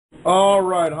All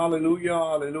right, hallelujah,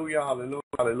 hallelujah, hallelujah,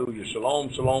 hallelujah.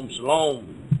 Shalom, shalom,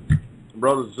 shalom.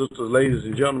 Brothers, sisters, ladies,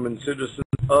 and gentlemen, citizens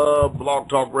of Blog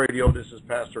Talk Radio, this is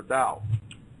Pastor Dowell.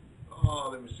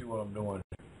 Let me see what I'm doing.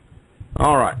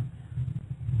 All right.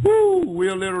 Woo,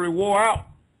 we're literally wore out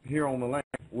here on the land.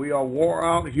 We are wore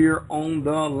out here on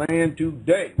the land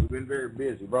today. We've been very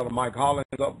busy. Brother Mike Hollins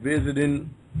up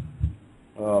visiting,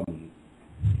 along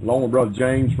with Brother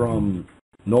James from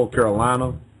North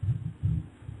Carolina.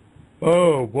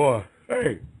 Oh, boy.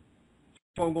 Hey,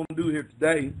 what I'm going to do here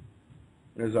today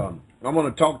is I'm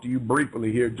going to talk to you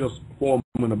briefly here just for a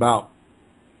moment about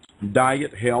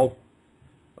diet, health,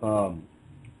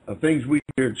 things we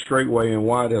hear it straightway and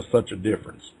why there's such a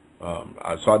difference.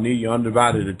 So I need your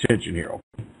undivided attention here. Okay?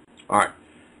 All right.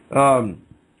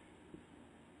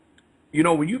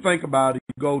 When you think about it,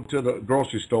 you go to the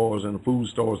grocery stores and the food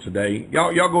stores today.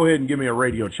 Y'all go ahead and give me a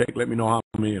radio check. Let me know how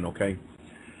I'm in, okay?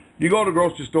 You go to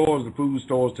grocery stores, the food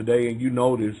stores today, and you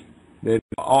notice that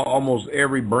almost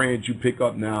every brand you pick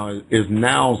up now is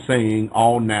now saying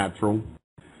all natural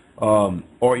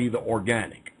or either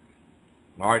organic.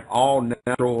 All right, all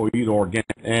natural or either organic.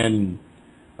 And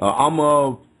I'm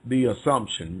of the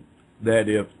assumption that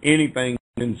if anything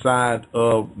inside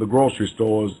of the grocery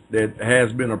stores that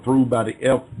has been approved by the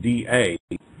FDA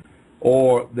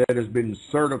or that has been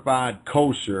certified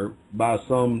kosher by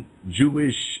some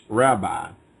Jewish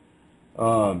rabbi,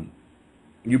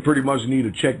 you pretty much need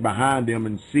to check behind them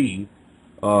and see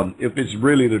if it's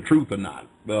really the truth or not,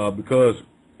 because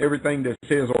everything that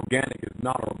says organic is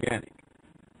not organic,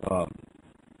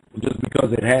 just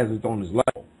because it has it on its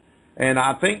label. And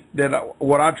I think that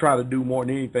what I try to do more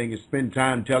than anything is spend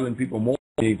time telling people more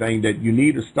than anything that you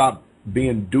need to stop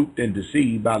being duped and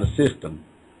deceived by the system.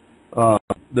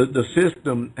 The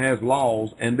system has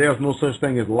laws, and there's no such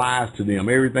thing as lies to them.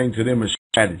 Everything to them is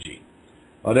strategy.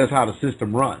 That's how the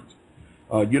system runs.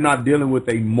 You're not dealing with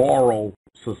a moral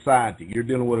society. You're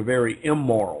dealing with a very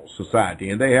immoral society,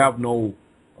 and they have no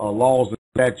laws and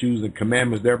statutes and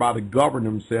commandments thereby to govern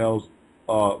themselves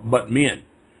but men.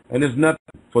 And there's nothing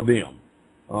for them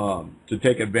to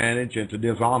take advantage and to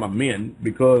dishonor men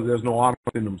because there's no honor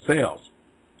in themselves.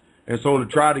 And so to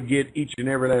try to get each and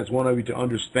every last one of you to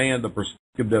understand the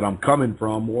perspective that I'm coming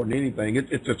from more than anything,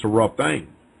 it's a rough thing.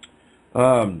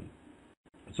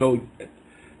 So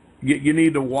you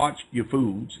need to watch your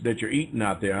foods that you're eating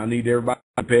out there. I need everybody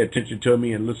to pay attention to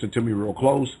me and listen to me real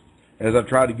close as I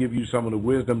try to give you some of the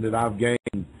wisdom that I've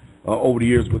gained over the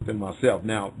years within myself.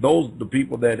 Now, the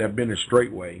people that have been a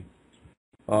straight way,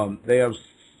 they have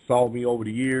saw me over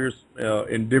the years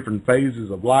in different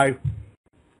phases of life.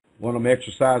 When I'm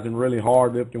exercising really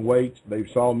hard, lifting weights, they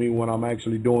saw me when I'm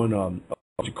actually doing a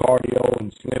bunch of cardio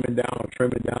and slimming down or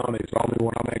trimming down. They saw me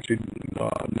when I'm actually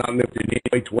not lifting any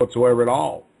weights whatsoever at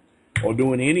all or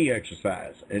doing any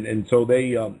exercise. And so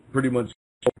they pretty much,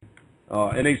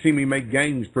 and they see me make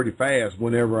gains pretty fast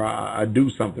whenever I do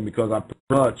something because I pretty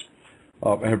much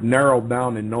have narrowed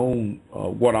down and known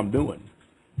what I'm doing.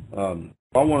 I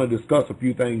want to discuss a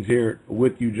few things here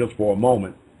with you just for a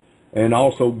moment and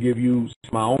also give you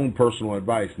my own personal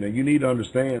advice. Now, you need to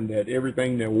understand that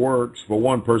everything that works for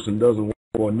one person doesn't work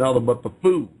for another, but the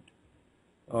food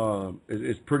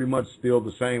is pretty much still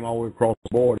the same all the way across the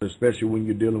board, especially when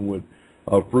you're dealing with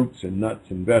fruits and nuts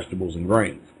and vegetables and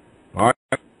grains. All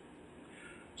right?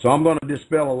 So I'm going to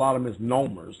dispel a lot of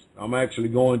misnomers. I'm actually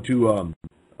going to,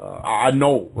 I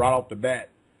know right off the bat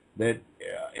that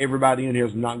everybody in here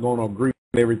is not going to agree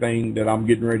with everything that I'm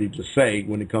getting ready to say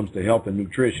when it comes to health and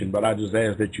nutrition, but I just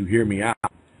ask that you hear me out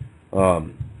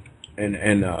and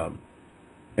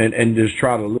just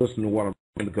try to listen to what I'm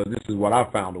saying, because this is what I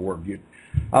found to work.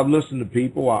 I've listened to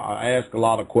people. I ask a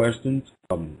lot of questions.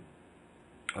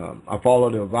 I follow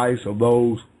the advice of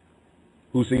those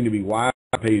who seem to be wise.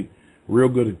 I pay real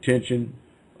good attention,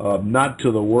 not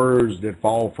to the words that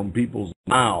fall from people's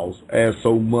mouths as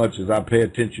so much as I pay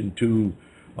attention to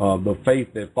the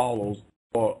faith that follows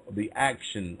or the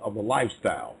action of the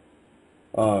lifestyle.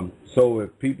 So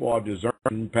if people are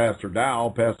discerning Pastor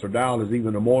Dowell is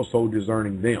even more so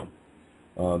discerning them.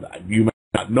 You may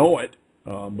not know it,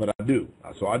 but I do.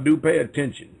 So I do pay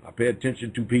attention. I pay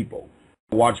attention to people.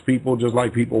 I watch people just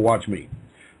like people watch me.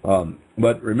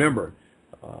 But remember,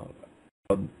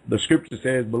 the scripture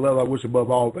says, "Beloved, I wish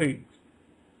above all things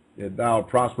that thou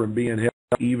prosper and be in health,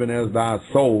 even as thy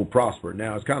soul prosper."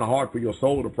 Now, it's kind of hard for your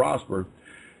soul to prosper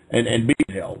and be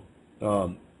in health,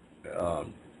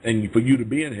 and for you to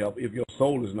be in health if your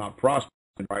soul is not prospering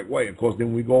in the right way. Of course,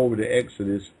 then we go over to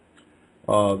Exodus,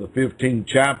 the 15th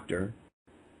chapter,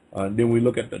 then we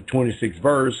look at the 26th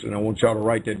verse, and I want y'all to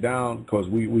write that down because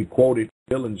we quote it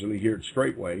diligently here at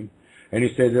Straightway. And he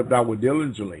says, if thou would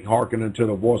diligently hearken unto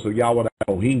the voice of Yahweh thy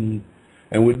Elohim,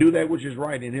 and would do that which is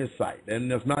right in his sight,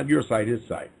 and that's not your sight, his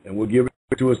sight, and will give it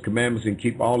to his commandments and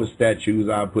keep all his statutes,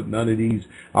 I will put none of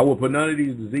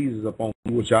these diseases upon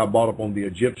you, which I brought upon the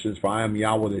Egyptians, for I am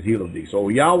Yahweh that healeth thee. So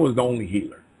Yahweh is the only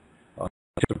healer.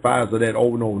 Testifies of that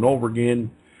over and over and over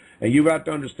again. And you got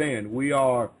to understand, we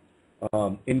are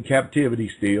in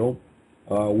captivity still.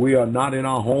 We are not in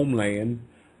our homeland.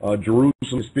 Jerusalem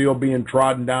is still being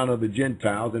trodden down of the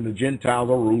Gentiles, and the Gentiles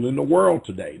are ruling the world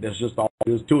today. That's just all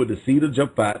there is to it. The seed of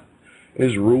Japhet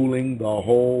is ruling the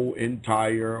whole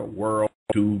entire world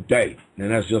today, and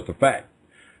that's just a fact.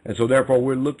 And so therefore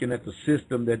we're looking at the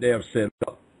system that they have set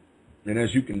up. And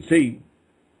as you can see,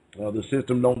 the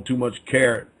system don't too much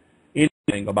care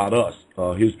anything about us,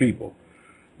 his people.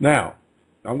 Now,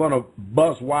 I'm going to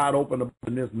bust wide open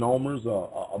the misnomers,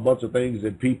 a bunch of things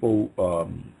that people,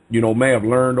 may have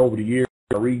learned over the years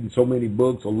by reading so many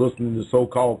books or listening to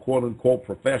so-called quote-unquote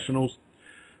professionals.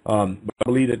 But I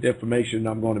believe that the information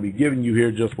I'm going to be giving you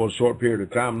here just for a short period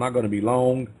of time, I'm not going to be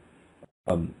long.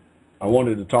 I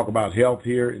wanted to talk about health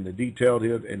here in the detail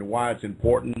here and why it's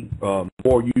important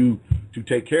for you to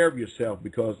take care of yourself,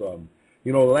 because,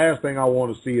 the last thing I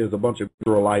want to see is a bunch of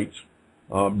Israelites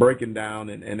breaking down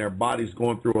and their bodies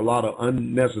going through a lot of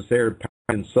unnecessary pain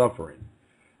and suffering.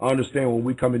 I understand when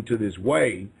we come into this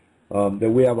way that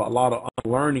we have a lot of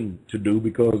unlearning to do,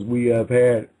 because we have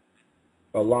had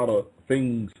a lot of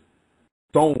things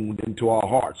sown into our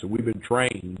hearts, and we've been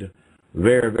trained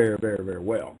very, very, very, very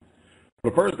well.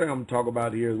 The first thing I'm going to talk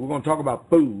about here is we're going to talk about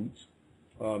foods.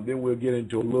 Then we'll get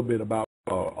into a little bit about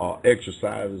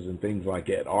exercises and things like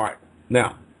that. All right.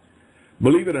 Now,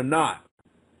 believe it or not,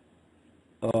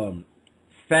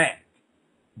 fat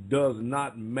does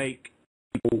not make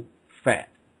people fat.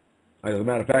 As a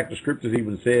matter of fact, the scriptures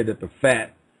even said that the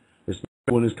fat,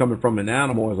 when it's coming from an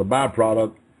animal as a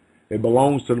byproduct, it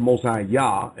belongs to the Most High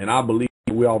Yah, and I believe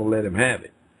we ought to let him have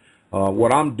it.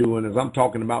 What I'm doing is I'm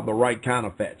talking about the right kind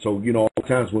of fat. So, all the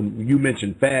times when you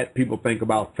mention fat, people think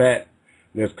about fat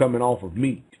that's coming off of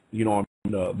meat,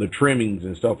 the trimmings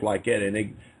and stuff like that, and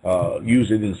they use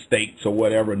it in steaks or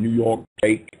whatever, New York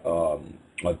steak, a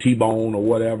T-bone or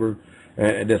whatever,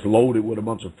 and that's loaded with a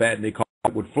bunch of fat, and they call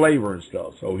it with flavor and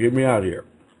stuff. So hear me out here.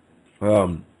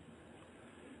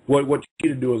 What you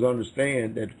need to do is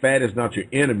understand that fat is not your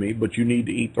enemy, but you need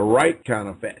to eat the right kind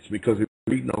of fats, because if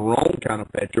you're eating the wrong kind of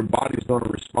fat, your body's going to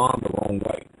respond the wrong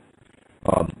way.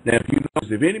 Now, if you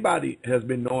notice, if anybody has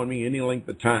been knowing me any length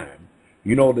of time,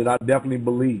 you know that I definitely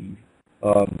believe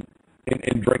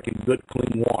in drinking good,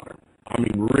 clean water. I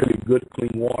mean, really good,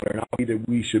 clean water. And I believe that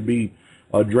we should be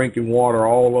drinking water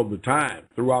all of the time,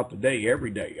 throughout the day,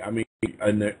 every day. I mean,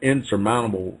 an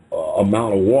insurmountable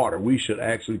amount of water. We should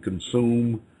actually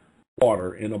consume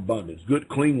water in abundance. Good,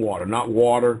 clean water, not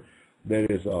water that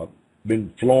has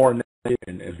been fluorinated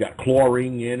and has got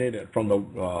chlorine in it from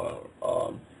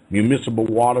the municipal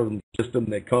water system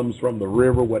that comes from the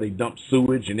river where they dump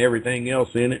sewage and everything else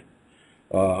in it.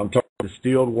 I'm talking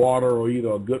distilled water, or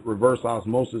either a good reverse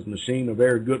osmosis machine. A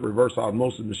very good reverse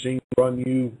osmosis machine run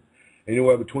you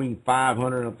anywhere between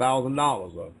 $500 and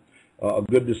 $1,000. A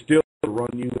good distiller will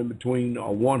run you in between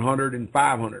 $100 and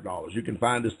 $500. You can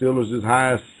find distillers as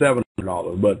high as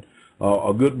 $700, but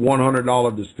a good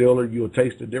 $100 distiller, you'll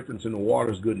taste the difference in the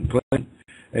water is good and clean.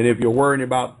 And if you're worrying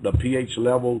about the pH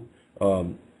level,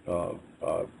 dry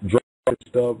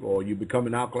stuff, or you become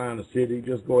an alkaline acidity,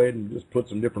 just go ahead and just put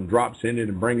some different drops in it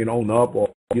and bring it on up, or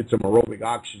get some aerobic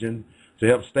oxygen to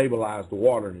help stabilize the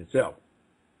water in itself.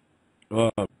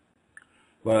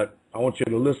 But I want you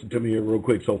to listen to me here real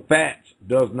quick. So fats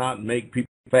does not make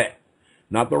people fat,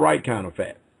 not the right kind of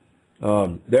fat.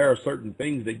 There are certain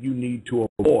things that you need to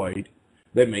avoid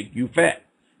that make you fat.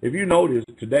 If you notice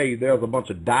today, there's a bunch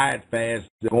of diet fasts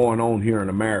going on here in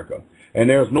America, and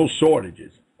there's no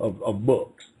shortages of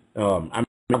books.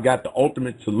 I've got the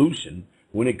ultimate solution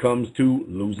when it comes to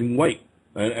losing weight,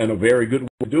 and a very good way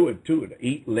to do it too, to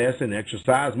eat less and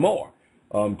exercise more.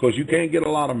 Because you can't get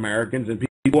a lot of Americans and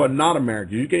people are not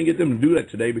Americans. You can't get them to do that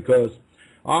today, because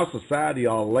our society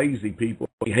are lazy people.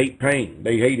 They hate pain.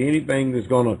 They hate anything that's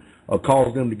going to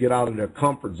cause them to get out of their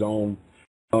comfort zone.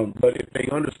 But if they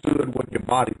understood what your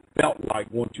body felt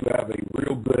like once you have a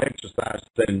real good exercise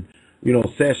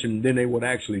session, then they would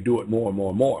actually do it more and more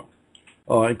and more.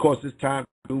 And of course, it's time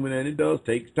consuming, and it does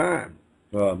take time.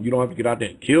 You don't have to get out there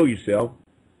and kill yourself.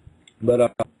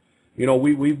 But,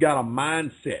 we've got a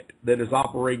mindset that is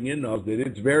operating in us that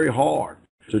it's very hard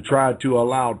to try to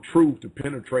allow truth to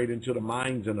penetrate into the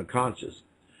minds and the conscious.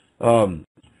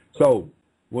 So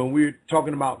when we're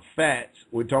talking about fats,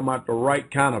 we're talking about the right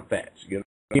kind of fats.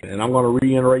 And I'm going to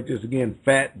reiterate this again,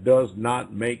 fat does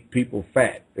not make people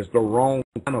fat. It's the wrong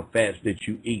kind of fats that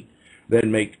you eat that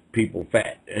make people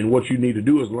fat. And what you need to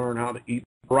do is learn how to eat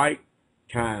the right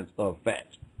kinds of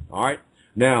fats. All right?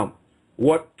 Now,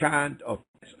 what kind of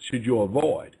fats should you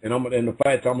avoid? And the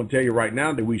fats I'm going to tell you right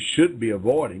now that we should be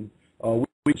avoiding,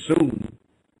 we consume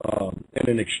at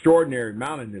an extraordinary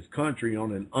amount in this country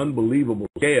on an unbelievable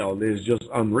scale that is just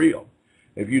unreal.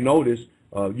 If you notice,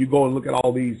 you go and look at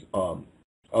all these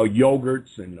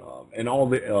yogurts and all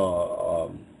the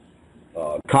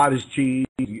cottage cheese,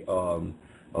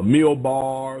 meal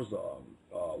bars,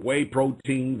 whey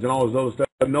proteins, and all this other stuff.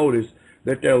 Notice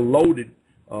that they're loaded.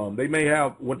 They may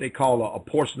have what they call a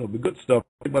portion of the good stuff,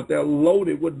 but they're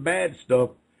loaded with bad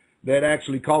stuff that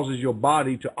actually causes your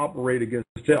body to operate against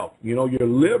itself. You know, your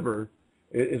liver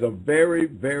is a very,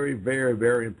 very, very,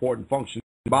 very important function in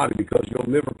the body because your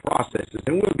liver processes,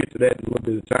 and we'll get to that in a little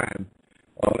bit of time,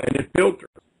 and it filters.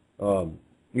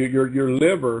 Your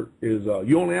liver is,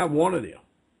 you only have one of them,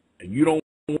 and you don't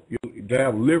want to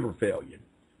have liver failure.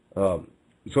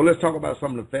 So let's talk about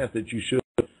some of the fats that you should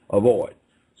avoid.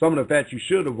 Some of the fats you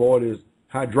should avoid is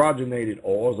hydrogenated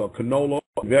oils or canola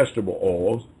or vegetable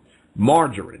oils,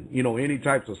 margarine, you know, any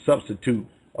types of substitute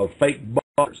of fake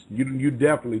butters. You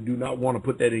definitely do not want to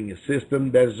put that in your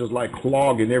system. That is just like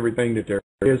clogging everything that there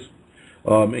is.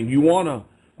 And you want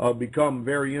to become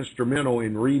very instrumental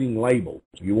in reading labels.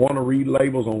 You want to read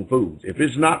labels on foods. If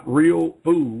it's not real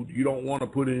food, you don't want to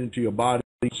put it into your body,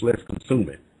 much less consume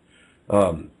it.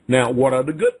 Now, what are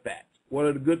the good fats? What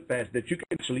are the good fats that you can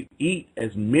actually eat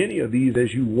as many of these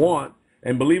as you want,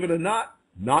 and believe it or not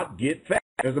get fat?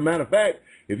 As a matter of fact,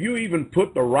 if you even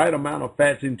put the right amount of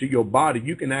fats into your body,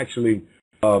 you can actually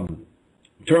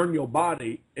turn your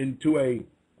body into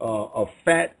a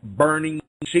fat burning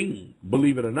machine,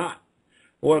 believe it or not.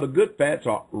 Well, the good fats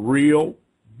are real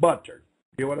butter.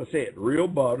 Hear what I said? Real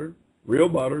butter, real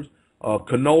butters,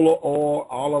 canola oil,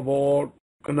 olive oil,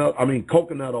 coconut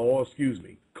oil,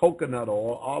 coconut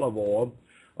oil, olive oil,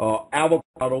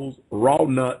 avocados, raw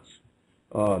nuts.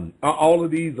 All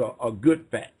of these are good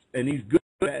fats. And these good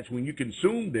fats, when you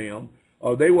consume them,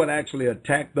 they would actually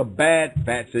attack the bad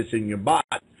fats that's in your body.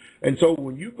 And so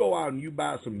when you go out and you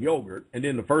buy some yogurt, and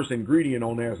then the first ingredient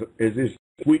on there is this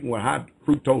sweetened with high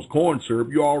fructose corn syrup,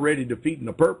 you're already defeating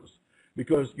the purpose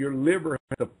because your liver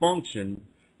has to function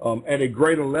at a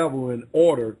greater level in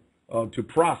order to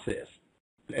process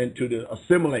and to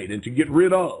assimilate and to get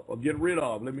rid of,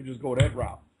 let me just go that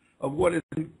route, of what is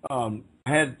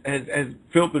has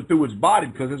filtered through its body,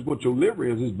 because that's what your liver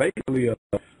is. It's basically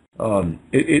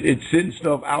it sends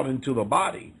stuff out into the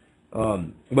body,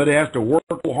 but it has to work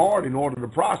so hard in order to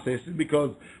process it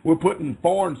because we're putting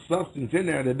foreign substance in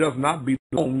there that does not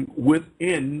belong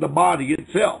within the body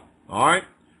itself. All right.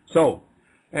 So,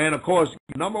 and of course,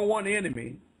 number one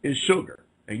enemy is sugar,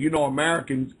 and you know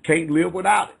Americans can't live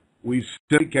without it. We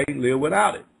simply can't live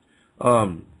without it.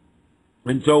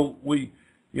 And so we,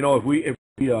 you know, if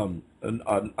we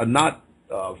are not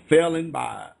failing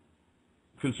by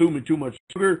consuming too much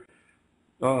sugar,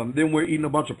 then we're eating a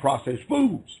bunch of processed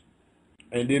foods.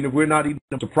 And then if we're not eating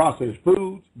a bunch of processed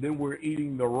foods, then we're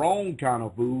eating the wrong kind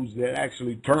of foods that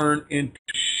actually turn into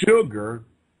sugar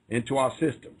into our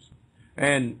systems.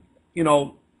 And, you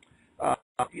know,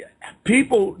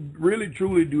 people really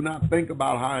truly do not think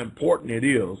about how important it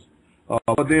is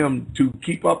for them to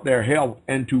keep up their health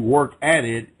and to work at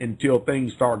it until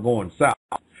things start going south.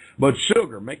 But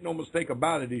sugar, make no mistake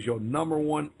about it, is your number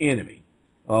one enemy,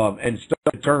 and stuff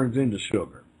that turns into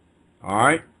sugar. All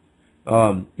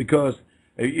right? Because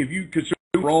if you consume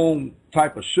the wrong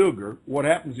type of sugar, what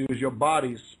happens is your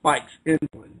body spikes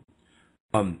insulin.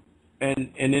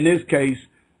 And in this case,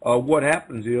 what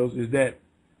happens is that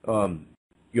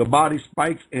your body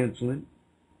spikes insulin,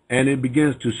 and it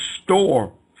begins to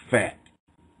store fat.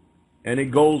 And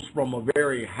it goes from a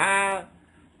very high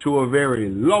to a very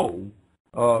low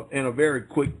in a very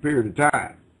quick period of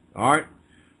time. All right.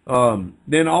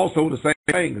 Then also the same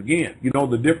thing again. You know,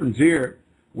 the difference here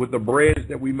with the breads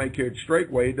that we make here at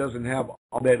Straightway, it doesn't have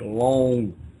all that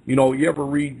long. You know, you ever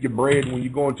read your bread when you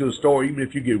go into the store, even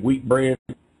if you get wheat bread,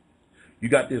 you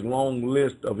got this long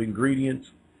list of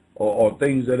ingredients or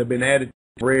things that have been added to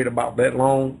bread about that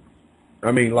long.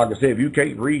 I mean, like I said, if you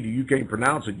can't read it, you can't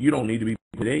pronounce it, you don't need to be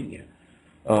put in you.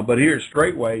 But here at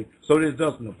Straightway, so this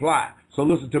doesn't apply. So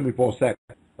listen to me for a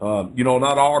second. You know,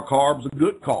 not all carbs are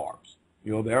good carbs.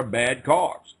 You know, they're bad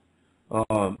carbs.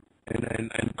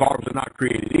 And carbs are not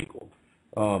created equal.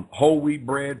 Whole wheat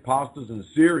bread, pastas, and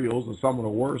cereals are some of the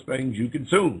worst things you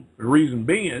consume. The reason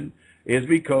being is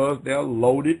because they're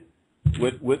loaded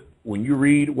with when you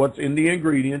read what's in the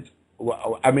ingredients,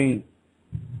 I mean,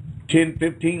 10,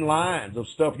 15 lines of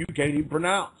stuff you can't even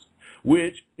pronounce,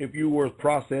 which if you were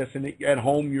processing it at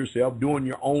home yourself, doing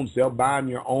your own self, buying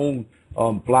your own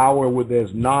flour with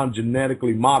that's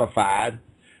non-genetically modified,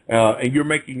 and you're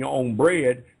making your own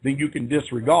bread, then you can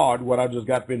disregard what I just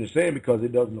got finished saying because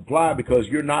it doesn't apply, because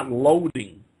you're not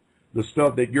loading the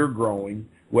stuff that you're growing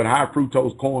with high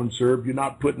fructose corn syrup. You're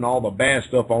not putting all the bad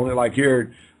stuff on it. Like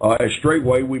here at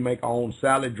Straightway, we make our own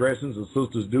salad dressings. The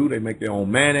sisters do. They make their own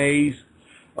mayonnaise.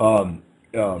 Some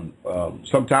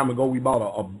time ago, we bought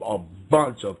a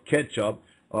bunch of ketchup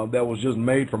that was just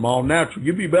made from all natural.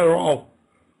 You'd be better off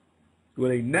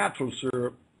with a natural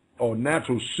syrup or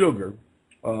natural sugar,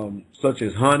 such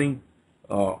as honey,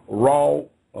 raw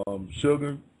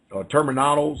sugar,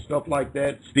 terminados, stuff like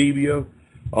that, stevia,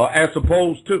 as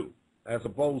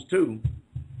opposed to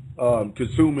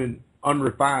consuming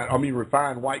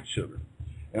refined white sugar.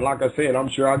 And like I said, I'm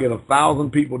sure I'll get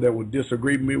 1,000 people that would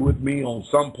disagree with me on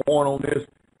some point on this.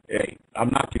 Hey, I'm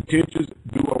not contentious.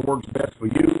 Do what works best for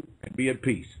you and be at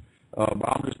peace. But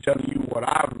I'm just telling you what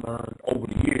I've learned over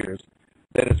the years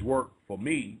that has worked for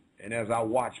me, and as I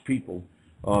watch people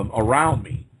around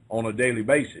me on a daily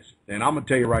basis. And I'm going to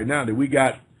tell you right now that we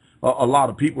got a lot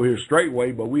of people here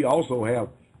Straightway, but we also have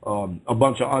a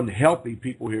bunch of unhealthy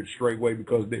people here at Straightway,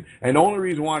 and the only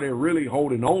reason why they're really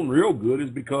holding on real good is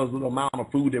because of the amount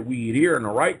of food that we eat here, and the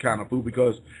right kind of food,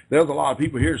 because there's a lot of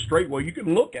people here at Straightway, you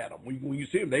can look at them. When you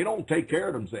see them, they don't take care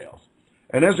of themselves.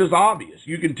 And that's just obvious.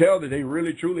 You can tell that they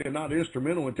really, truly are not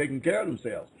instrumental in taking care of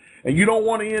themselves. And you don't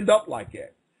want to end up like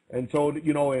that. And so,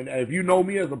 and if you know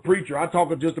me as a preacher, I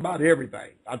talk just about everything.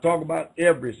 I talk about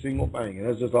every single thing, and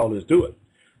that's just all there's to it.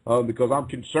 Because I'm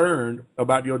concerned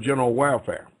about your general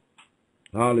welfare.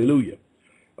 Hallelujah.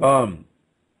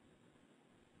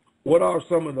 What are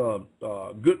some of the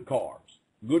good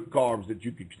carbs that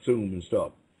you can consume and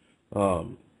stuff?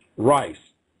 Rice,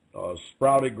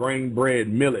 sprouted grain bread,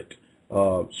 millet,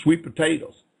 sweet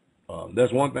potatoes.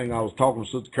 That's one thing I was talking to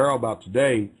Sister Carol about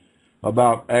today,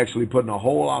 about actually putting a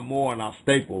whole lot more in our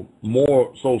staple,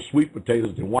 more so sweet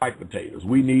potatoes than white potatoes.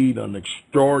 We need an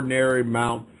extraordinary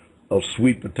amount of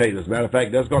sweet potatoes. Matter of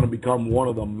fact, that's going to become one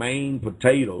of the main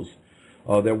potatoes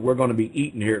that we're going to be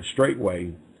eating here at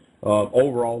Straightway,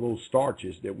 over all those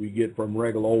starches that we get from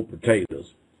regular old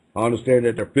potatoes. I understand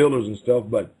that they're fillers and stuff,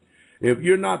 but if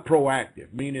you're not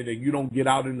proactive, meaning that you don't get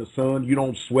out in the sun, you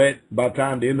don't sweat, by the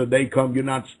time the end of the day comes, you're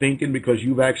not stinking because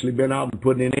you've actually been out and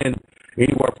putting it in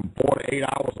anywhere from 4 to 8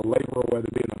 hours of labor, whether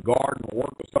it be in a garden or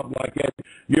work or something like that.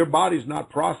 Your body's not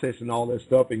processing all that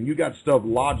stuff, and you got stuff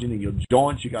lodging in your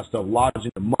joints, you got stuff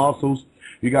lodging in the muscles,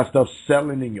 you got stuff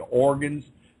settling in your organs,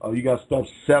 you got stuff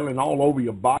settling all over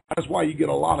your body. That's why you get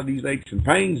a lot of these aches and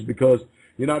pains, because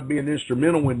you're not being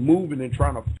instrumental in moving and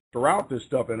trying to filter out this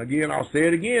stuff. And again, I'll say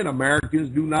it again, Americans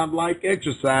do not like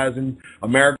exercising.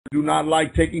 Americans do not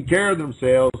like taking care of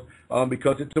themselves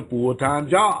because it's a full-time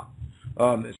job.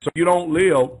 So you don't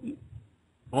live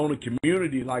on a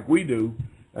community like we do,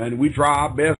 and we try our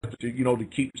best to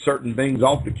keep certain things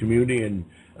off the community and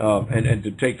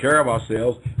to take care of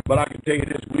ourselves. But I can tell you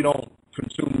this: we don't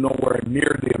consume nowhere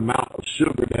near the amount of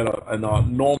sugar that a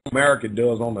normal American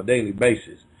does on a daily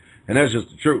basis, and that's just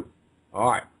the truth.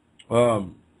 All right.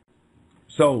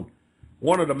 So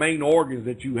one of the main organs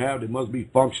that you have that must be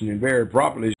functioning very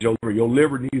properly is your liver. Your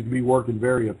liver needs to be working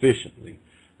very efficiently,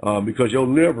 because your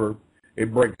liver,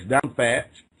 it breaks down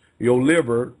fats. Your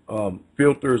liver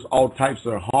filters all types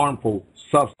of harmful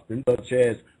substances, such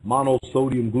as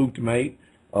monosodium glutamate,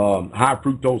 high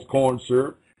fructose corn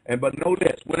syrup. But know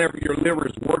this: whenever your liver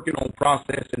is working on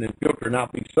processing and filtering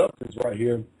out these substances right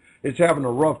here, it's having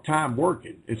a rough time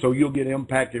working. And so you'll get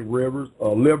impacted livers,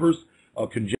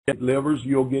 congested livers,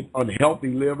 you'll get unhealthy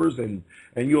livers, and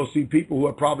you'll see people who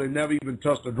have probably never even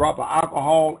touched a drop of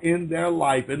alcohol in their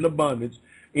life in abundance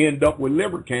end up with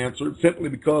liver cancer, simply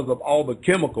because of all the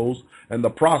chemicals and the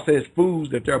processed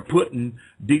foods that they're putting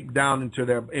deep down into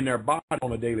their body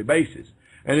on a daily basis.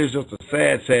 And it's just a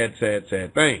sad, sad, sad,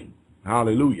 sad thing.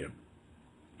 Hallelujah.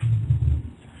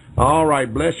 All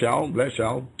right, bless y'all, bless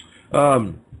y'all.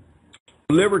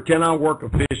 Liver cannot work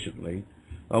efficiently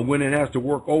when it has to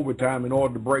work overtime in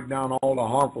order to break down all the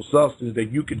harmful substances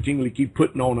that you continually keep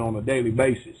putting on a daily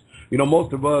basis.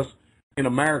 Most of us in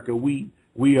America, we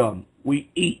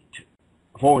eat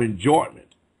for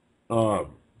enjoyment,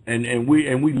 and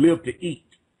we live to eat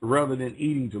rather than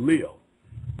eating to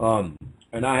live.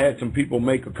 And I had some people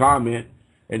make a comment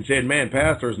and said, "Man,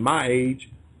 Pastor, it's my age,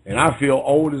 and I feel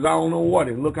old as I don't know what,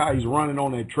 and look how he's running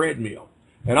on that treadmill."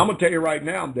 And I'm going to tell you right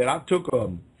now that I took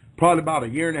probably about a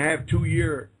 1.5, 2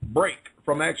 year break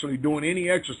from actually doing any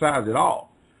exercise at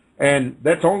all. And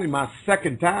that's only my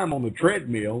second time on the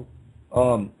treadmill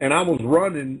And I was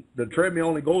running, the treadmill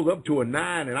only goes up to a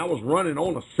 9, and I was running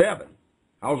on a 7.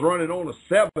 I was running on a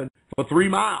 7 for 3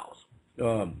 miles.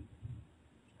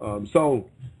 So,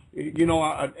 you know,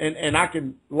 and I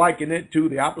can liken it to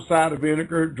the apple cider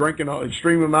vinegar, drinking an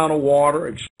extreme amount of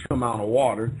water,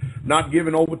 not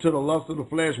giving over to the lust of the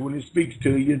flesh when it speaks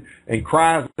to you and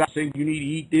cries out saying you need to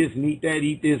eat this and eat that,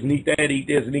 eat this and eat that, eat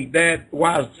this and eat that.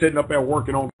 Why is sitting up there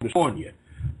working on destroying you?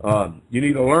 You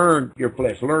need to learn your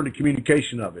flesh, learn the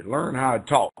communication of it, learn how it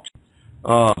talks.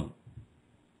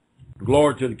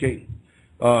 Glory to the King.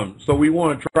 So we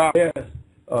want to try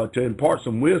to impart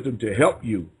some wisdom to help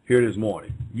you here this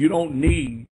morning. You don't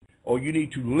need, or you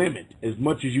need to limit as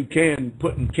much as you can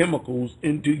putting chemicals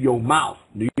into your mouth.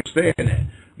 Do you understand that?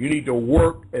 You need to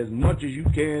work as much as you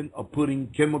can of putting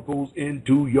chemicals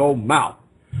into your mouth.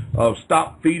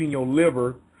 Stop feeding your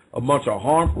liver a bunch of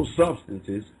harmful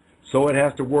substances so it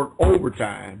has to work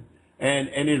overtime, and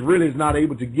it really is not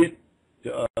able to get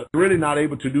really not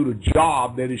able to do the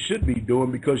job that it should be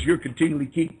doing because you're continually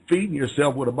keep feeding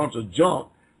yourself with a bunch of junk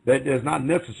that is not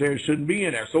necessary, shouldn't be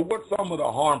in there. So what's some of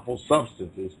the harmful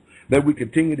substances that we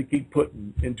continue to keep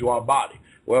putting into our body?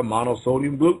 Well,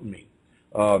 monosodium glutamine,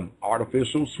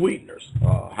 artificial sweeteners,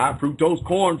 high fructose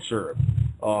corn syrup,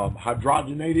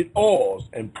 hydrogenated oils,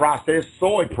 and processed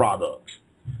soy products.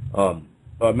 I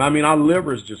mean, our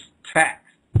liver is just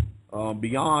taxed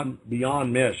beyond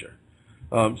measure.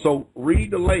 So read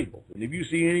the label, and if you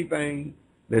see anything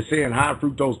that's saying high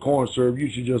fructose corn syrup, you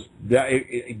should just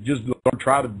don't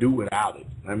try to do without it.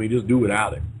 I mean, just do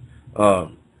without it. I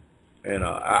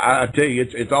tell you,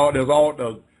 it's all there's all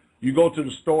the. You go to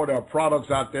the store, there are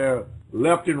products out there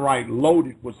left and right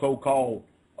loaded with so-called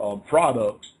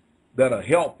products that are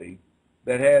healthy,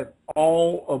 that has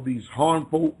all of these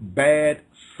harmful, bad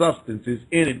substances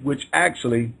in it, which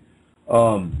actually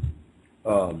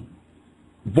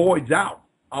voids out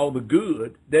all the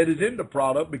good that is in the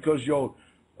product because your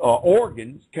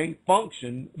organs can't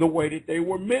function the way that they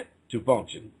were meant to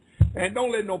function. And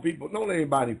don't let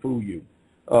anybody fool you.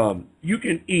 You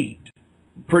can eat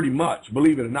pretty much,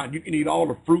 believe it or not, you can eat all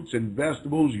the fruits and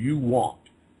vegetables you want.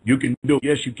 You can do it.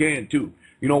 Yes, you can too.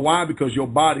 You know why? Because your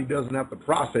body doesn't have to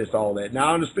process all that. Now,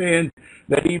 I understand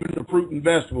that even the fruit and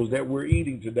vegetables that we're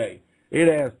eating today, it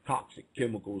has toxic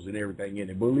chemicals and everything in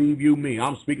it. Believe you me,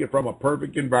 I'm speaking from a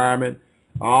perfect environment.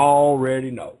 I already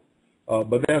know.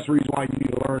 But that's the reason why you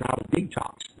need to learn how to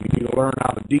detox. You need to learn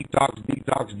how to detox.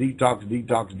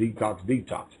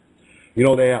 You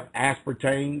know, they have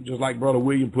aspartame, just like Brother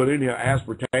William put in here.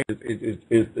 Aspartame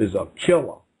is a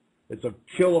killer. It's a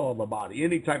killer of the body.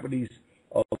 Any type of these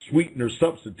sweetener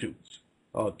substitutes,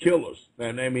 killers.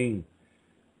 And I mean,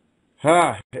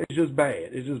 it's just bad.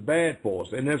 It's just bad for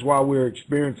us. And that's why we're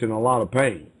experiencing a lot of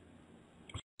pain.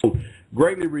 So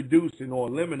greatly reducing or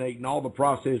eliminating all the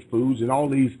processed foods and all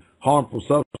these harmful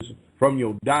substances from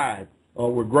your diet,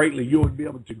 you would be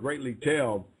able to greatly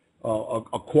tell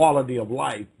a quality of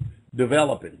life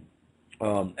developing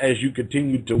as you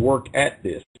continue to work at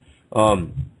this.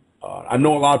 I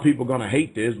know a lot of people are going to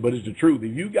hate this, but it's the truth.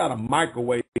 If you got a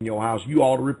microwave in your house, you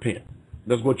ought to repent.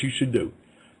 That's what you should do.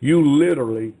 You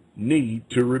literally need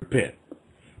to repent.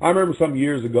 I remember some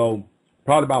years ago,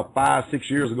 probably about 5-6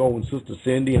 years ago, when Sister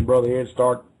Cindy and Brother Ed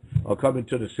started coming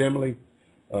to the assembly,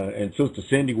 and Sister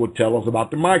Cindy would tell us about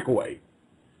the microwave.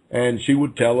 And she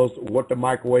would tell us what the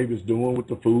microwave is doing with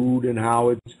the food and how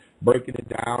it's breaking it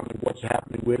down and what's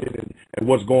happening with it and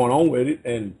what's going on with it.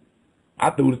 And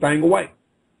I threw the thing away.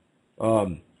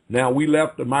 Now, we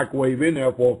left the microwave in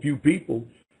there for a few people.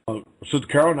 Sister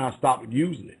Carol and I stopped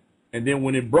using it. And then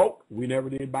when it broke, we never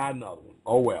did buy another one.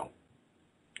 Oh, well.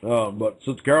 But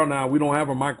Sister Carol and I, we don't have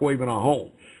a microwave in our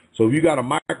home. So if you got a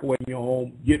microwave in your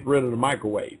home, get rid of the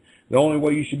microwave. The only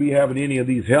way you should be having any of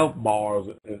these health bars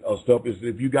or stuff is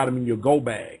if you got them in your go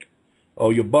bag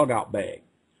or your bug out bag.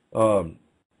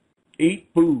 Eat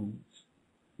foods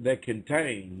that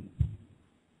contain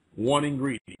one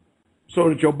ingredient so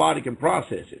that your body can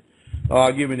process it.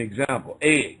 I'll give you an example.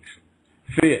 Eggs,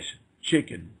 fish,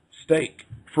 chicken, steak,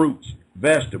 fruits,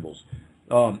 vegetables,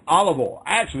 olive oil.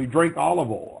 I actually drink olive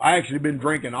oil. I actually been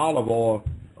drinking olive oil.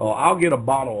 I'll get a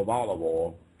bottle of olive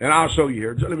oil, and I'll show you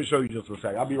here. Let me show you just a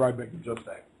second. I'll be right back in just a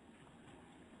second.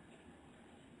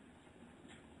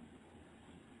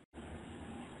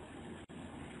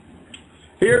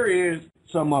 Here is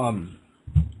some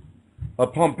a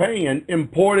Pompeian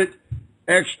imported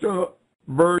extra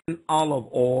virgin olive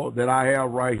oil that I have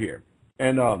right here,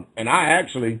 and I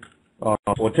actually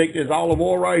will take this olive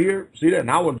oil right here. See that?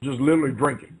 And I was just literally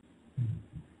drinking,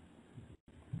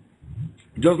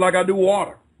 just like I do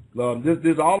water.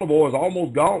 This olive oil is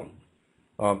almost gone.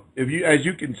 As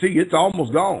you can see, it's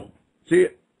almost gone. See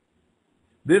it?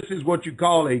 This is what you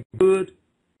call a good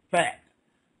fat.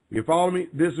 You follow me?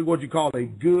 This is what you call a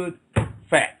good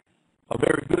fat, a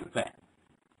very good fat.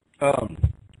 Um,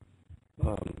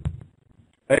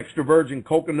 Extra virgin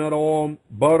coconut oil,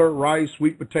 butter, rice,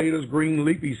 sweet potatoes, green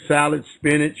leafy salad,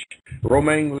 spinach,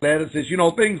 romaine lettuces,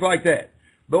 things like that.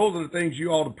 Those are the things you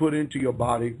ought to put into your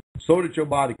body so that your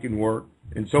body can work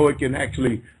and so it can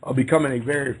actually become a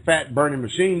very fat burning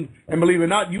machine. And believe it or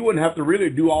not, you wouldn't have to really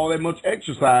do all that much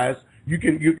exercise. You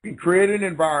can create an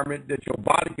environment that your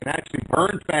body can actually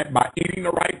burn fat by eating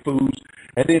the right foods.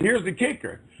 And then here's the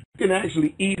kicker. You can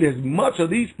actually eat as much of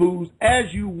these foods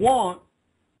as you want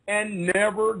and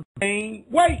never gain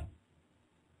weight.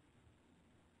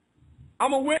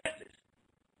 I'm a witness.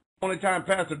 The only time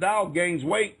Pastor Dowell gains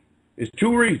weight is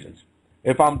two reasons.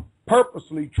 If I'm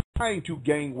purposely trying to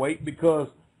gain weight because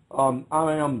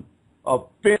I am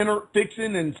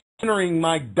fixing and centering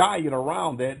my diet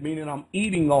around that, meaning I'm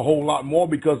eating a whole lot more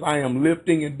because I am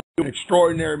lifting and doing an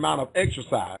extraordinary amount of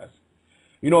exercise.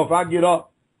 If I get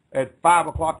up at 5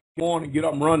 o'clock in the morning, get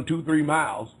up and run 2-3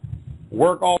 miles,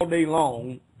 work all day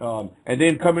long, and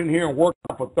then come in here and work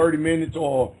out for 30 minutes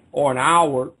or an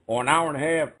hour or an hour and a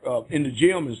half in the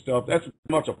gym and stuff, that's pretty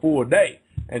much a full day.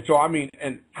 And so,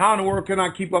 and how in the world can I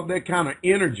keep up that kind of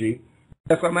energy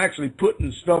if I'm actually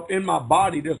putting stuff in my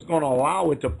body that's going to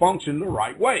allow it to function the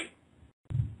right way?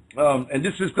 And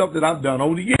this is stuff that I've done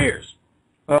over the years.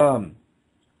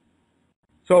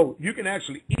 So you can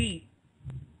actually eat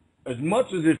as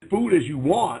much of this food as you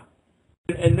want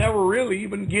and never really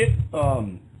even get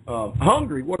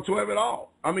hungry whatsoever at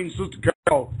all. Sister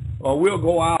Carol, we'll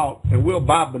go out and we'll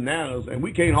buy bananas, and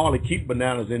we can't hardly keep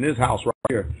bananas in this house right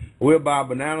here. We'll buy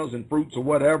bananas and fruits or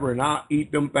whatever, and I'll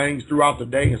eat them things throughout the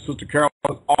day, and Sister Carol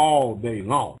does all day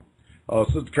long.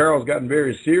 Sister Carol's gotten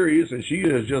very serious, and she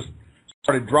has just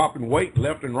started dropping weight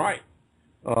left and right.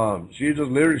 She just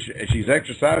literally, she's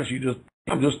exercised, she just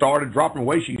started dropping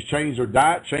weight. She's changed her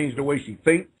diet, changed the way she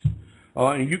thinks,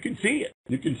 and you can see it.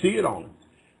 You can see it on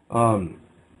her.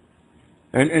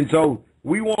 And so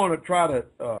we want to try to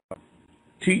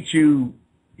teach you,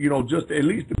 just at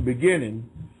least the beginning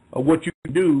of what you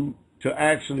can do to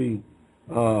actually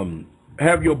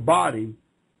have your body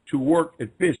to work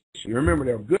efficiently. Remember,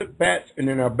 there are good fats and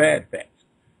then there are bad fats.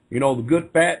 The good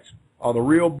fats are the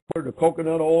real butter, the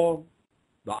coconut oil,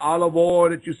 the olive oil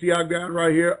that you see I got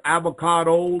right here,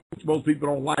 avocado. Most people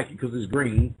don't like it because it's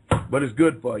green, but it's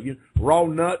good for you. Raw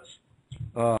nuts,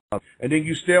 and then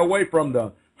you stay away from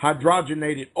the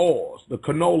hydrogenated oils, the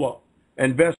canola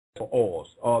and vegetable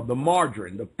oils, the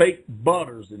margarine, the fake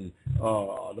butters, and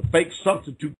the fake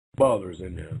substitute butters.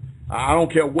 And I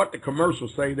don't care what the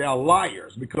commercials say, they're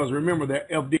liars because remember they're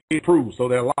FDA approved, so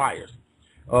they're liars.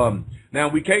 Now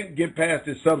we can't get past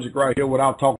this subject right here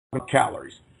without talking about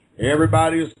calories.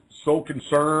 Everybody is so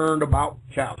concerned about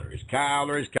calories.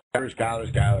 Everybody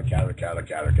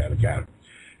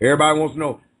wants to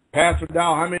know, Pastor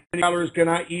Dow, how many calories can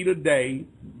I eat a day,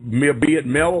 be it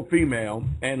male or female,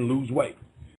 and lose weight?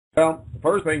 Well, the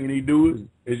first thing you need to do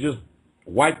is just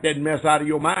wipe that mess out of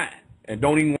your mind and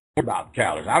don't even worry about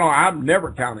calories. I've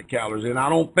never counted calories, and I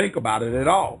don't think about it at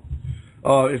all.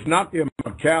 It's not the amount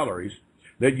of calories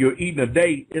that you're eating a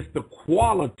day, it's the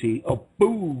quality of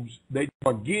foods that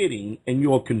you're getting and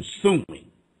you're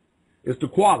consuming. It's the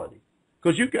quality.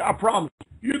 Because I promise,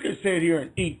 you can sit here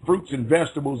and eat fruits and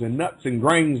vegetables and nuts and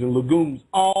grains and legumes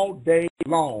all day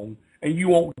long and you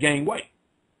won't gain weight.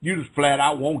 You just flat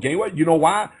out won't gain weight. You know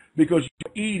why? Because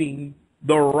you're eating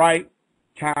the right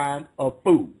kind of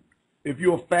food. If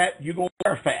you're fat, you're going to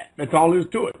wear fat. That's all there is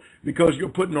to it. Because you're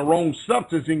putting the wrong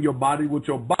substance in your body, which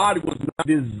your body was not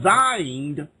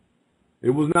designed.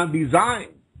 It was not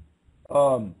designed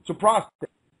to process.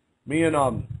 Me and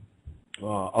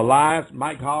Elias,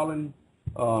 Mike Holland,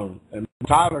 and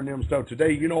Tyler and them stuff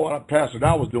today, you know what Pastor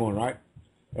Dow was doing, right?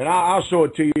 And I'll show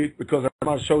it to you because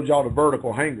I showed y'all the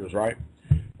vertical hangers, right?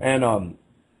 And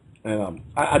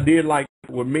I did like,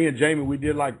 with me and Jamie, we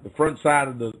did like the front side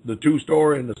of the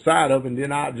two-story and the side of it, and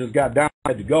then I just got down, I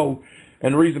had to go.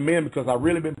 And the reason being, because I've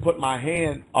really been putting my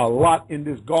hand a lot in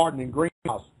this garden and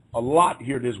greenhouse, a lot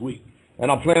here this week.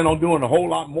 And I'm planning on doing a whole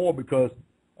lot more because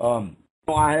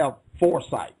I have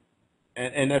foresight.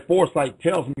 And that foresight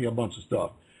tells me a bunch of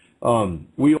stuff.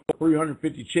 We have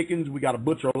 350 chickens. We got to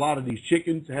butcher a lot of these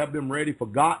chickens, have them ready for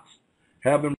gots,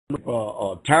 have them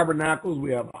tabernacles.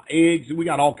 We have eggs. We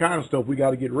got all kinds of stuff we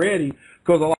got to get ready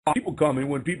because a lot of people come in.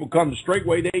 When people come to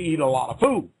Straightway, they eat a lot of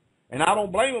food. And I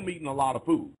don't blame them eating a lot of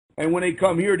food. And when they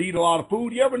come here to eat a lot of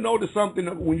food, you ever notice something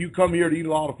that when you come here to eat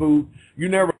a lot of food, you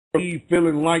never leave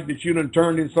feeling like that you done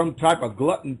turned in some type of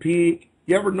glutton pig.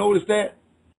 You ever notice that?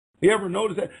 You ever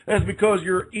notice that? That's because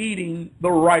you're eating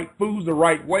the right foods the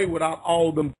right way without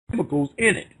all them chemicals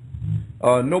in it.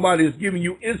 Nobody is giving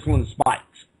you insulin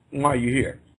spikes while you're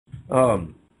here.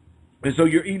 And so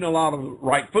you're eating a lot of the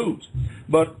right foods.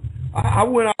 But I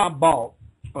went out and bought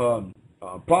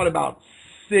probably about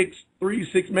six,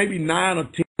 maybe 9 or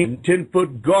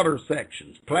 10-foot gutter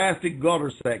sections, plastic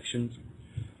gutter sections.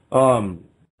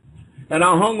 And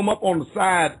I hung them up on the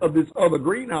side of this other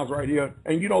greenhouse right here.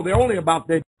 And, you know, they're only about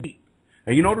that deep.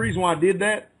 And you know the reason why I did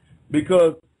that?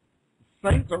 Because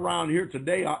saints around here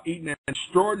today are eating an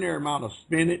extraordinary amount of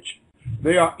spinach.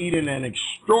 They are eating an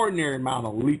extraordinary amount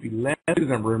of leafy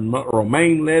lettuces and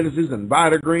romaine lettuces and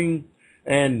vitagreen.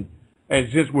 And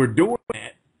since we're doing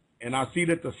that, and I see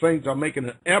that the saints are making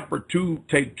an effort to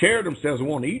take care of themselves and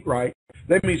want to eat right,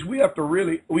 that means we have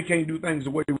to we can't do things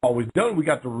the way we've always done. We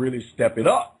got to really step it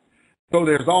up. So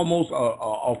there's almost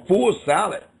a full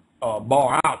salad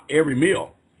bar out every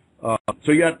meal.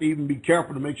 So you have to even be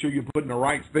careful to make sure you're putting the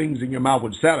right things in your mouth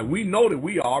with salad. We know that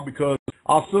we are because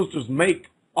our sisters make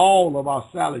all of our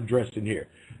salad dressing here.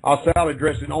 Our salad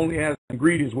dressing only has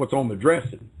ingredients what's on the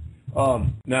dressing.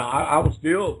 Now, I would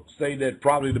still say that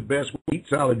probably the best way to eat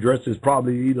salad dressing is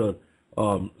probably either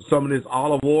some of this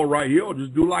olive oil right here, or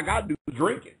just do like I do,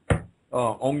 drink it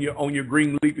on your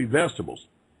green leafy vegetables.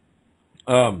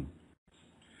 And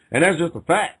that's just a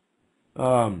fact.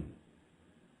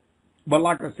 But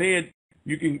like I said,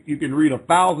 you can read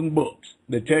 1,000 books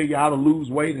that tell you how to lose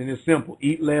weight, and it's simple: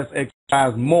 eat less,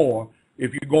 exercise more.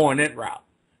 If you're going that route,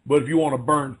 but if you want to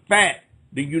burn fat,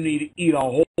 then you need to eat a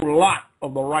whole lot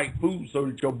of the right food so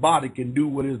that your body can do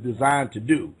what it's designed to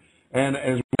do. And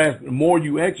as the more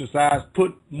you exercise,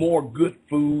 put more good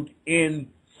food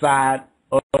inside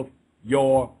of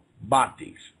your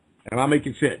bodies. Am I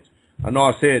making sense? I know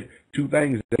I said two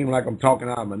things that seem like I'm talking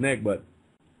out of my neck, but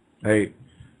hey,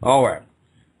 all right.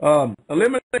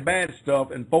 Eliminate the bad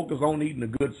stuff and focus on eating the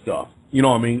good stuff. You know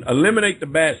what I mean? Eliminate the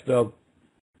bad stuff.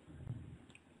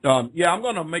 Yeah, I'm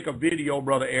going to make a video,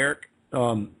 Brother Eric,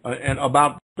 and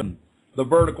about the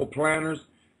vertical planters.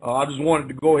 I just wanted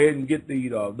to go ahead and get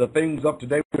the things up to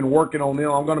date. We've been working on them.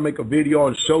 I'm going to make a video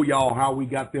and show y'all how we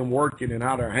got them working and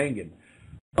how they're hanging.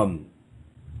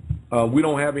 We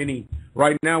don't have any,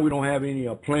 right now we don't have any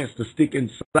plants to stick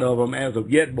inside of them as of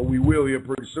yet, but we will here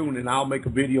pretty soon, and I'll make a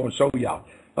video and show y'all.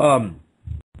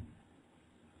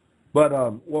 What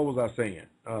was I saying?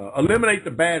 Eliminate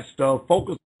the bad stuff,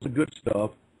 focus on the good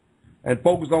stuff, and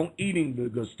focus on eating the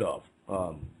good stuff.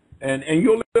 And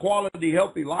you'll live a quality,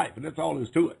 healthy life, and that's all there is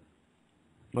to it.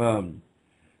 And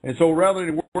so rather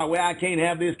than worry about, well, I can't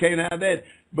have this, can't have that,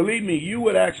 believe me, you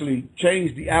would actually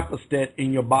change the apostat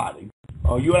in your body.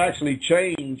 You would actually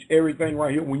change everything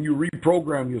right here when you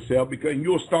reprogram yourself, because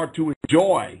you'll start to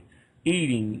enjoy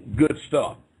eating good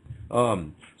stuff.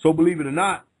 So believe it or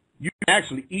not, you can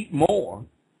actually eat more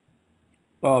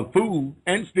food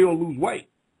and still lose weight.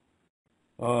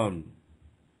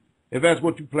 If that's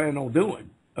what you plan on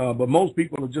doing. But most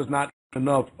people are just not eating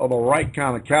enough of the right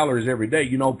kind of calories every day.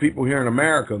 You know, people here in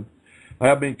America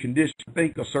have been conditioned to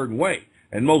think a certain way.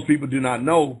 And most people do not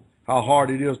know how hard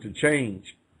it is to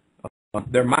change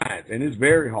their minds. And it's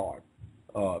very hard.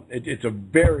 It's a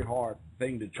very hard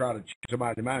thing to try to change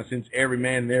somebody's mind, since every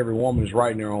man and every woman is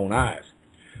right in their own eyes.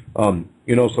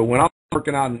 You know, so when I'm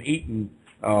working out and eating,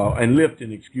 and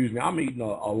lifting, excuse me, I'm eating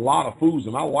a lot of foods,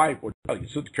 and my wife will tell you,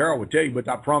 Sister Carol will tell you, but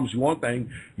I promise you one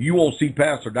thing, you won't see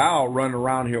Pastor Dowell running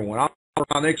around here when I'm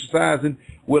around exercising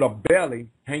with a belly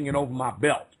hanging over my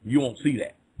belt. You won't see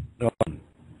that.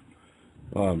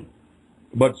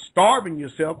 But starving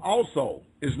yourself also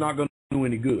is not going to do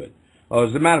any good.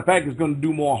 As a matter of fact, it's going to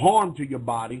do more harm to your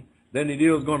body than it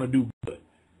is going to do good.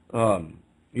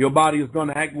 Your body is going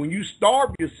to act, when you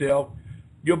starve yourself,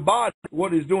 your body,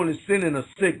 what it's doing is sending a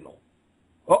signal.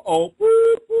 Uh-oh.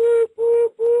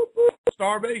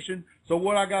 Starvation. So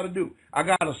what I got to do? I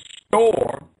got to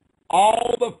store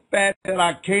all the fat that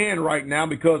I can right now,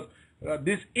 because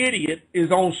this idiot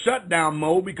is on shutdown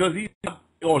mode because he's not,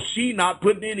 or she not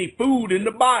putting any food in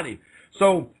the body.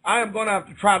 So I am going to have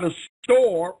to try to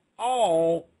store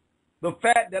all the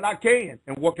fat that I can.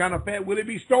 And what kind of fat will it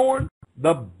be storing?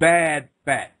 The bad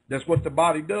fat. That's what the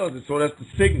body does. And so that's the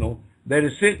signal that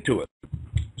is sent to it.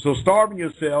 So starving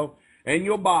yourself and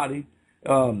your body,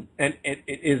 and it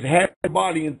is having the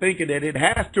body and thinking that it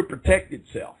has to protect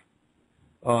itself.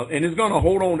 And it's going to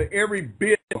hold on to every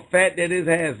bit of fat that it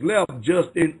has left just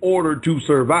in order to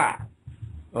survive.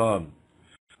 So,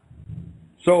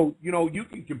 you know, you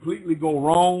can completely go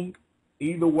wrong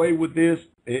either way with this.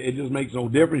 It just makes no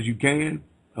difference. You can.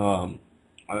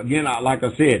 Again, like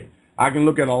I said, I can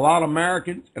look at a lot of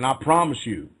Americans, and I promise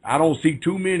you, I don't see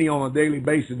too many on a daily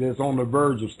basis that's on the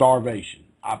verge of starvation.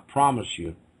 I promise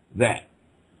you that.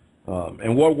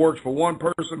 And what works for one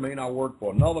person may not work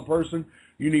for another person.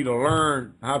 You need to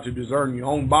learn how to discern your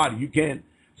own body. You can't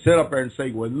sit up there and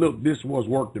say, well, look, this was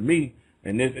worked to me,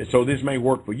 and so this may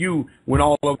work for you, when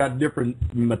all of us got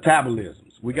different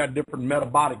metabolisms. We got different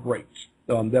metabolic rates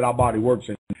that our body works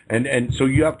in. And so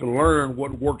you have to learn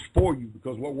what works for you,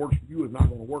 because what works for you is not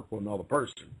going to work for another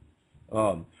person.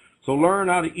 So learn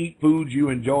how to eat foods you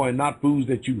enjoy and not foods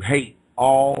that you hate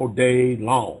all day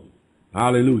long.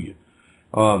 Hallelujah.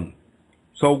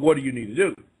 So what do you need to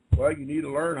do? Well, you need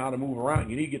to learn how to move around.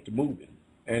 You need to get to moving.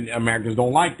 And Americans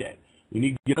don't like that. You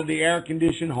need to get out of the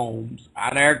air-conditioned homes,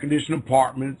 out of air-conditioned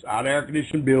apartments, out of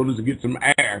air-conditioned buildings, and get some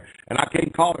air. And I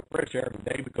can't call it fresh air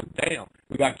today because, damn,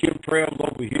 we got chemtrails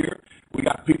over here. We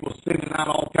got people sending out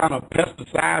all kind of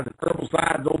pesticides and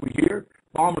herbicides over here.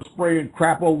 Farmers spraying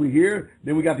crap over here.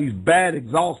 Then we got these bad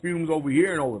exhaust fumes over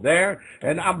here and over there.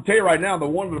 And I'm telling you right now,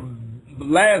 one of the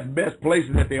last best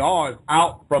places that they are is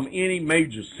out from any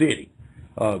major city.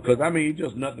 Because, I mean, it's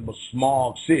just nothing but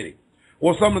smog city.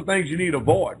 Well, some of the things you need to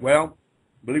avoid. Well,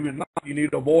 believe it or not, you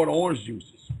need to avoid orange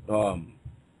juices and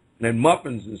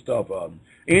muffins and stuff.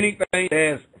 Anything that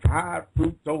has high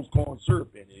fructose corn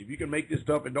syrup in it. If you can make this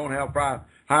stuff and don't have high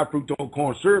fructose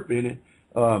corn syrup in it,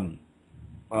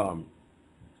 then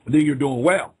you're doing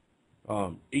well.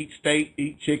 Eat steak,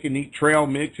 eat chicken, eat trail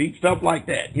mix, eat stuff like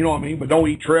that. You know what I mean? But don't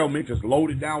eat trail mix that's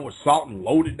loaded down with salt and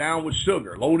loaded down with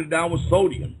sugar, loaded down with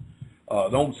sodium.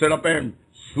 Don't sit up there and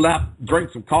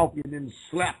drink some coffee and then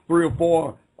slap 3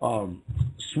 or 4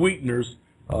 sweeteners,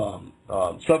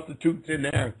 substitutes in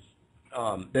there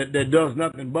that does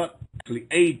nothing but actually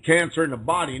aid cancer in the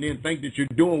body, and then think that you're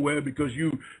doing well because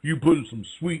you putting some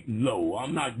sweet and low.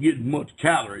 I'm not getting much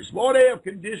calories. Boy, they have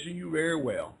conditioned you very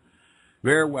well.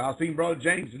 Very well. I seen Brother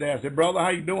James today. I said, brother, how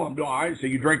you doing? I'm doing all right. So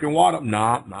you drinking water?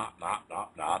 Nah.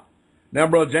 Now,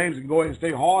 Brother James can go ahead and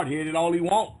stay hard-headed all he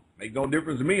wants. Make no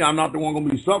difference to me. I'm not the one going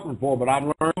to be suffering for it, but I've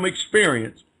learned from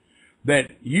experience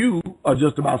that you are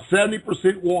just about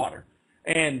 70% water.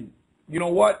 And you know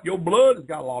what? Your blood has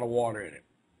got a lot of water in it,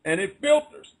 and it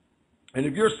filters. And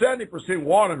if you're 70%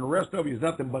 water and the rest of you is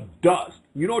nothing but dust,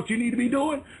 you know what you need to be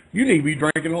doing? You need to be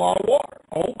drinking a lot of water,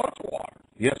 a whole bunch of water.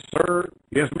 Yes, sir.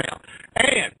 Yes, ma'am.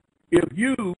 And if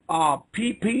you are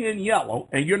PP yellow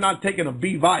and you're not taking a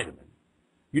B vitamin,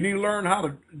 you need to learn how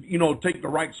to, take the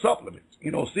right supplements.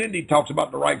 Cindy talks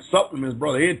about the right supplements.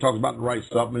 Brother Ed talks about the right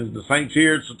supplements. The Saints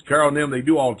here, Sister Carol and them, they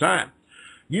do all the time.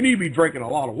 You need to be drinking a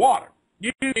lot of water.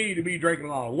 You need to be drinking a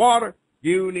lot of water.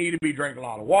 You need to be drinking a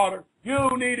lot of water.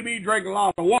 You need to be drinking a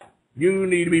lot of water. You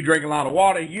need to be drinking a lot of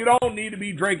water. You don't need to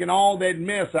be drinking all that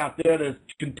mess out there that's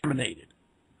contaminated.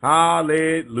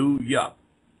 Hallelujah.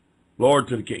 Lord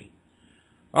to the King.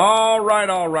 All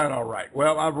right.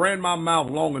 Well, I've ran my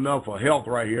mouth long enough for health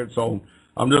right here, so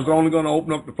I'm just only going to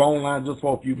open up the phone line just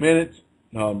for a few minutes.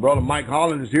 Brother Mike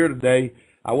Holland is here today.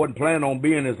 I wasn't planning on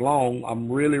being as long.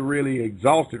 I'm really, really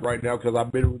exhausted right now because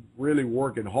I've been really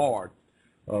working hard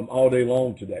all day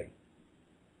long today.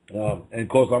 And, of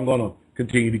course, I'm going to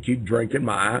continue to keep drinking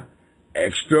my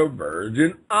extra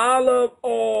virgin olive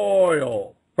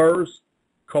oil. First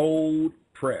cold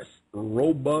press,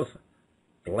 robust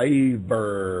flavor.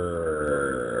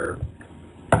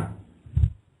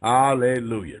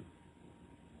 Hallelujah.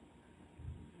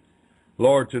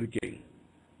 Lord to the King.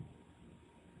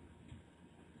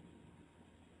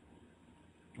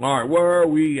 All right, where are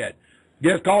we at?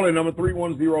 Guest calling number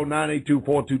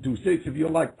 310-982-4226 if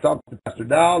you'd like to talk to Pastor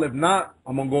Dowell. If not,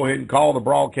 I'm going to go ahead and call the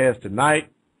broadcast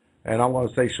tonight, and I'm going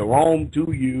to say shalom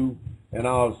to you, and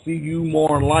I'll see you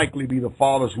more than likely be the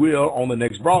Father's will on the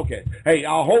next broadcast. Hey,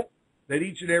 I hope that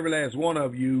each and every last one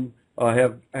of you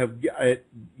have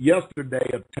yesterday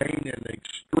obtained an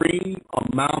extreme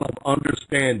amount of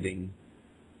understanding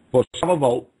for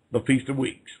Shavuot, the Feast of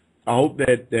Weeks. I hope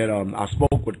that I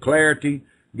spoke with clarity,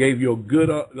 gave you a good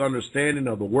understanding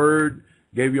of the Word,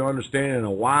 gave you an understanding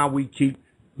of why we keep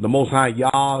the Most High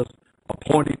Yah's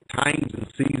appointed times and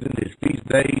seasons, His feast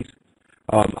days.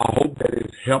 I hope that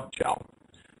it's helped y'all.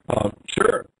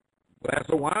 Sure, a glass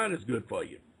of wine is good for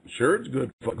you. Sure, it's good.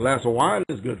 A glass of wine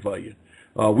is good for you.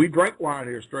 We drink wine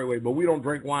here straightway, but we don't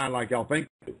drink wine like y'all think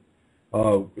we do.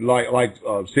 Like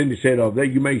Cindy said,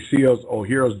 you may see us or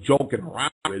hear us joking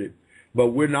around with it, but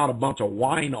we're not a bunch of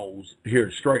winos here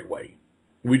at Straightway.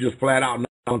 We just flat out not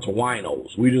a bunch of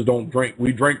winos. We just don't drink.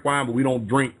 We drink wine, but we don't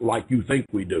drink like you think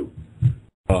we do.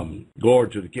 Glory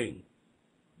to the King.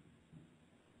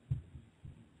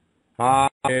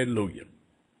 Hallelujah.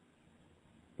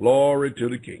 Glory to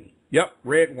the King. Yep,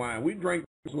 red wine. We drink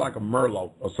like a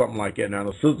Merlot or something like that. Now,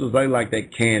 the sisters, they like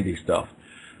that candy stuff.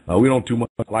 We don't too much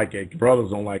like it. Brothers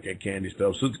don't like that candy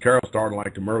stuff. Sister Carol starting to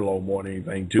like the Merlot more than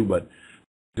anything, too, but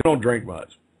they don't drink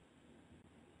much.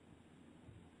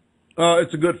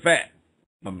 It's a good fat.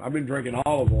 I've been drinking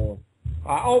olive oil.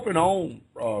 I off and on,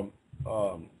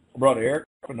 Brother Eric,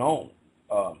 off and on.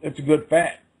 It's a good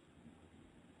fat.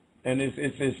 And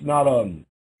it's not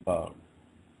uh,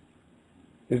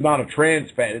 it's not a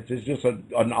trans fat. It's just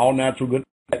an all natural good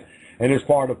fat. And it's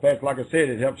part of the fats. Like I said,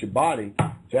 it helps your body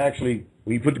to actually,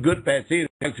 when you put the good fats in,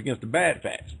 it helps against the bad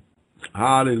fats.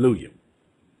 Hallelujah.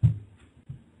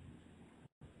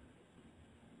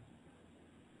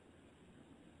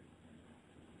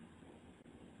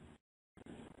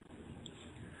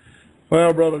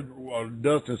 Well, Brother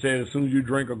Dustin said, as soon as you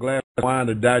drink a glass of wine,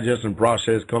 the digestion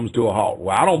process comes to a halt.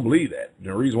 Well, I don't believe that.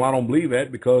 The reason why I don't believe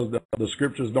that because the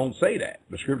scriptures don't say that.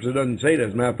 The scripture doesn't say that.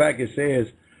 As a matter of fact, it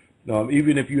says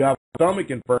even if you have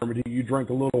stomach infirmity, you drink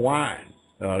a little wine.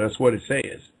 That's what it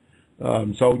says.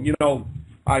 So,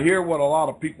 I hear what a lot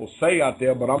of people say out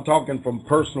there, but I'm talking from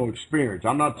personal experience.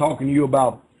 I'm not talking to you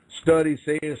about study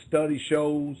says, study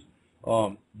shows,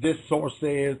 this source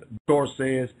says, this source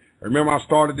says. Remember, I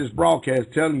started this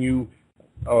broadcast telling you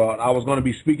I was going to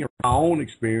be speaking from my own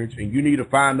experience, and you need to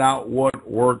find out what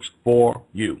works for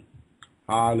you.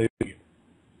 Hallelujah.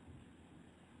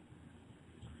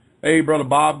 Hey, Brother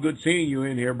Bob, good seeing you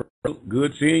in here, brother.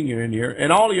 Good seeing you in here.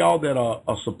 And all of y'all that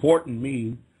are supporting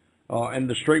me and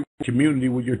the straight community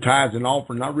with your tithes and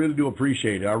offerings, I really do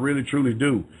appreciate it. I really, truly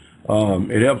do.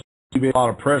 It helps alleviate a lot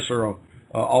of pressure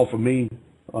off of me,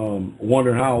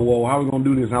 wondering how are we going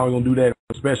to do this, how are we going to do that,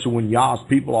 especially when y'all's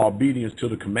people are obedient to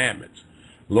the commandments.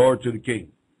 Glory to the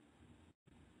King.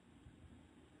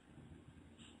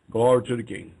 Glory to the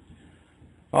King.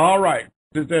 All right.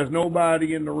 Since there's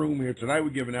nobody in the room here tonight, we're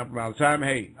giving up amount of time.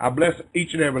 Hey, I bless each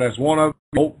and every last one of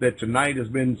you. Hope that tonight has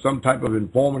been some type of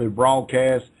informative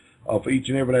broadcast for each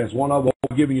and every last one of them,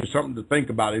 giving you something to think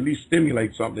about, at least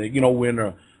stimulate something. We're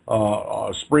in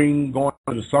spring going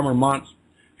into the summer months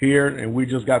here, and we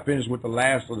just got finished with the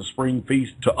last of the spring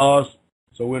feast to us.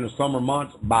 So we're in the summer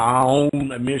months by our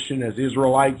own admission as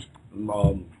Israelites,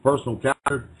 personal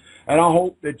calendar. And I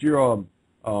hope that you're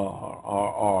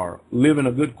are living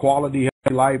a good quality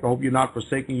healthy life. I hope you're not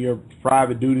forsaking your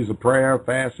private duties of prayer,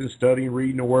 fasting, studying,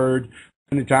 reading the Word,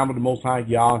 spending time with the Most High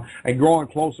God, and growing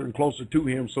closer and closer to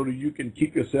Him so that you can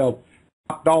keep yourself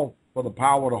locked off for the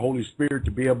power of the Holy Spirit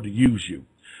to be able to use you.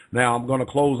 Now, I'm going to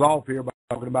close off here by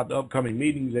talking about the upcoming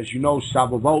meetings. As you know,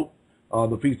 Shavuot,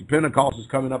 the Feast of Pentecost, is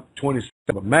coming up 27th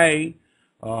of May,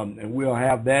 and we'll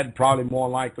have that probably more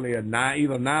likely at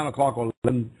either 9 o'clock or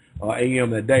 11 a.m.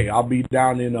 that day. I'll be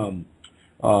down in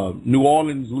New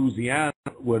Orleans, Louisiana,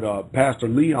 with Pastor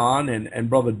Leon and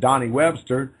Brother Donnie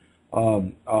Webster,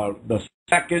 the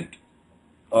 2nd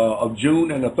of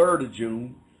June and the 3rd of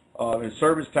June. And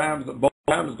service times, both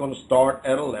times is going to start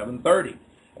at 11:30.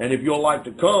 And if you'd like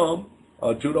to come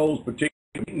to those particular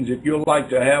meetings, if you'd like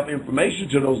to have information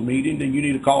to those meetings, then you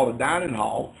need to call the dining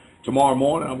hall tomorrow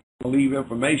morning. I'm going to leave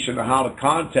information on how to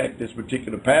contact this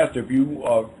particular pastor. If you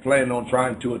are planning on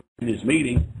trying to attend this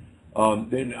meeting,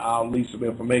 then I'll leave some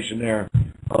information there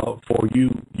for you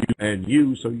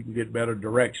so you can get better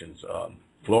directions.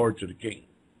 Glory to the King.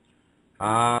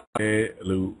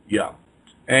 Hallelujah.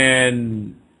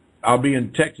 And I'll be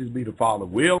in Texas, be the Father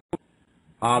will.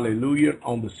 Hallelujah.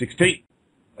 On the 16th.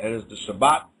 That is the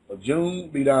Shabbat of June.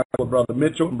 Be down with Brother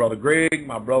Mitchell and Brother Greg,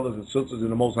 my brothers and sisters in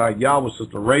the Most High Yahweh,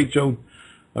 Sister Rachel,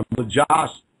 and Brother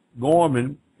Josh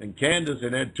Gorman and Candace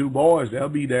and their 2 boys. They'll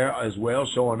be there as well,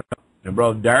 showing up. And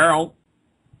Brother Darrell,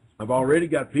 I've already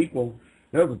got people.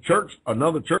 There's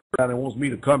another church down there wants me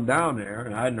to come down there,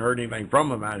 and I hadn't heard anything from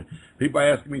them. People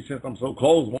asking me, since I'm so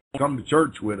close, want to come to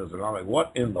church with us. And I'm like,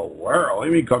 what in the world? What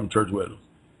do you mean come to church with us?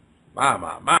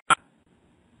 My.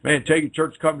 Man, tell your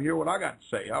church, come hear what I got to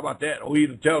say. How about that? Or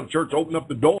either tell the church, open up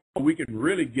the door, so we can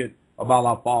really get about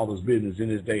our Father's business in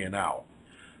this day and hour.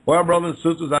 Well, brothers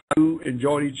and sisters, I do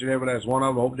enjoy each and every last one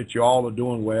of them. I hope that you all are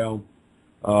doing well.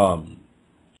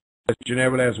 Each and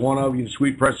every last one of you,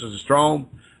 sweet, precious, and strong,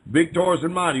 victorious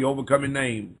and mighty, overcoming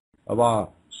name of our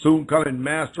soon-coming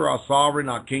Master, our Sovereign,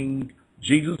 our King,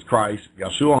 Jesus Christ,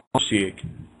 Yeshua HaMashiach.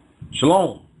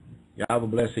 Shalom. You have a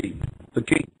blessed evening. The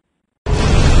King.